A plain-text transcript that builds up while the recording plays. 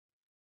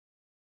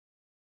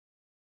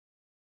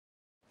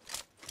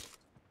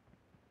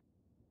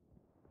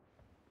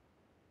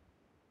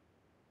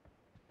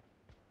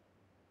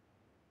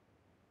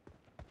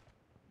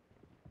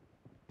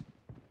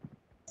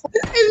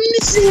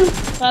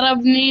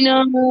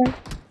ضربنينا.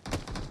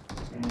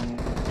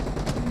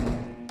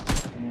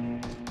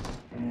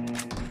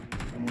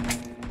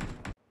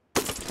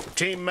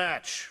 Team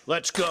match,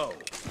 let's go.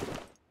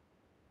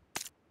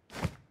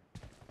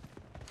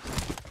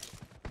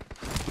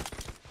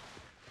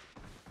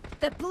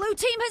 The blue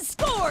team has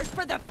scored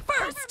for the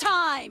first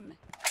time!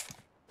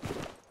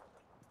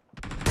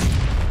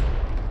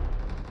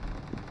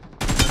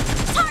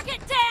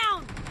 Target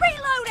down!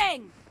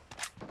 Reloading!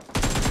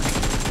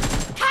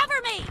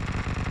 Cover me!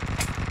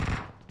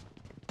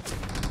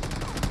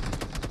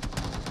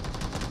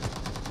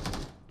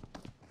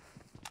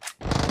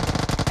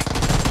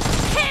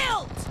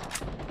 Killed!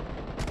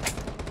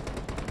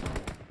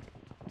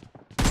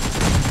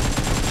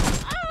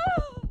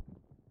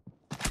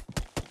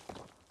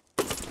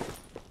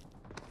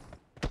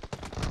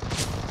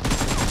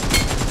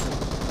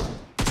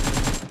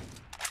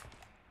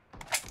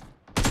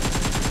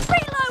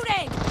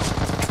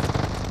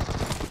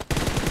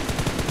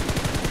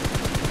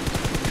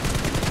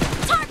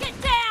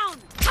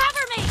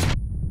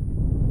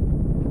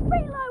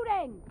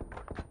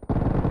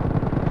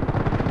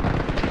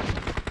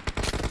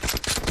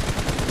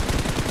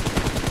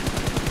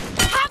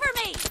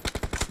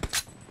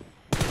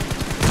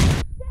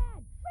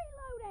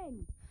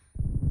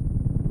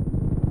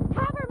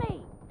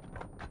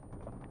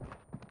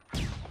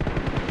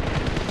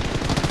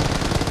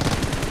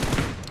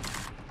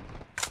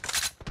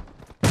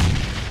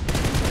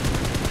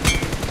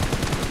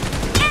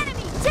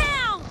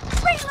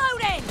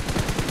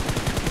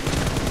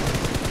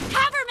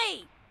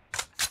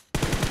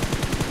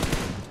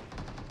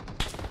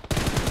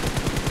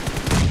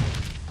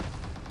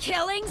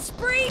 Killing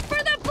spree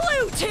for the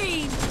blue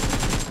team!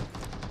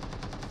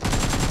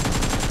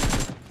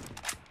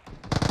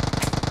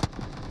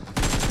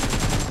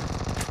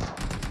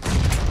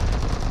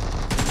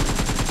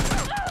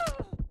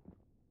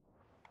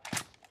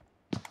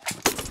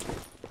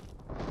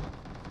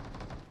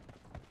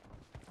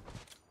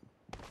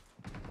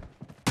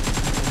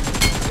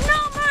 No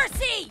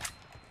mercy!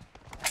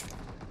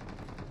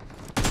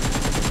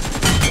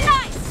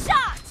 Nice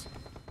shot!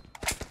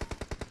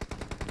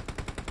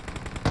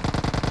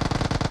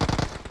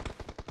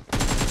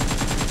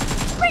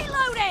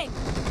 Reloading!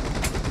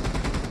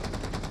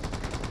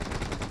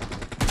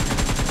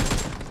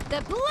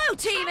 The blue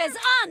team is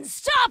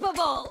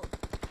unstoppable!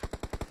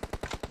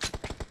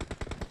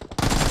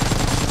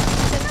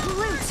 The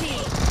blue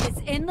team is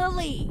in the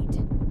lead.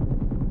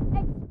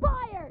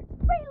 Expired!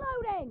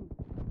 Reloading!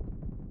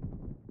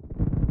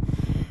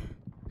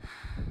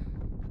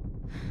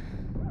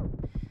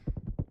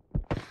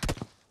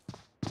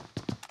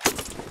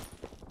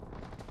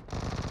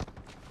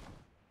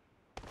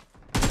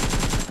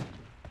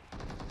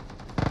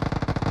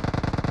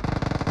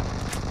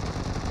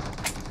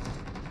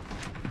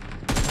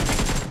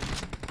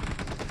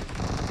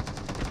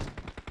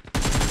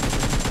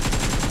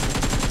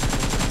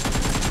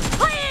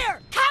 Clear!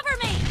 Cover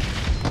me!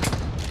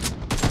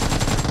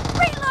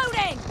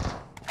 Reloading!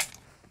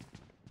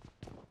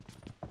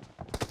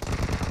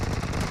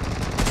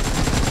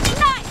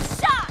 Nice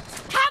shot!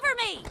 Cover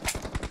me!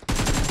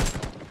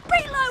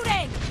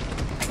 Reloading!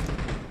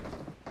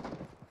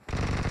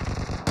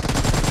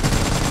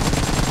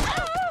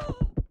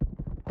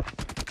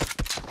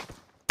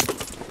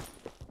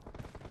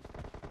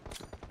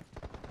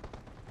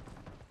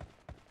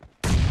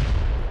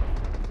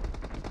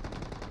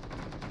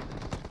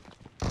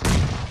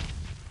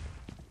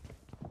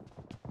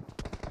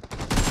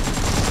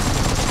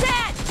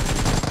 Dead!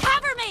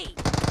 Cover me!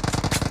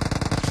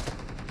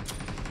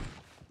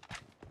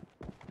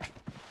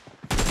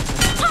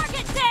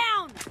 Target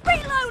down!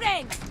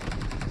 Reloading!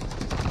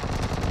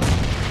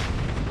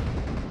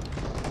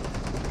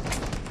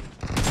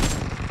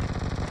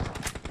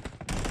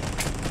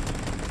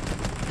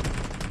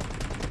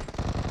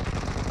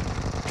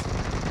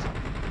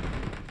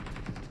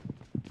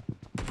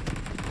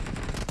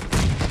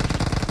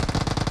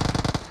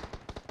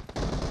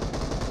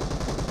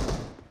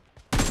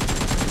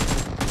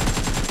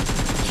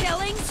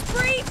 Killing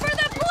spree for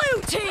the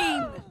blue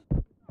team!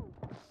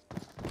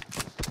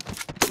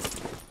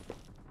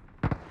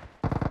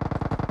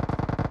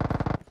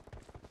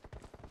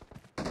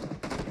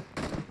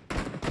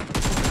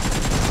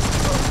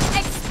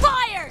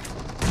 Expired!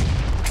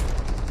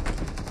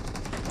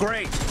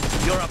 Great,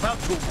 you're about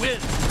to win.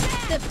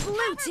 The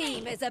blue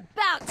team is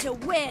about to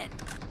win!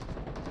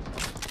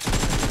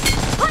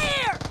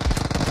 Clear!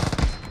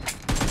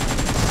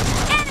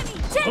 Enemy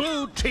down!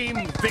 Blue team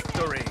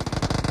victory.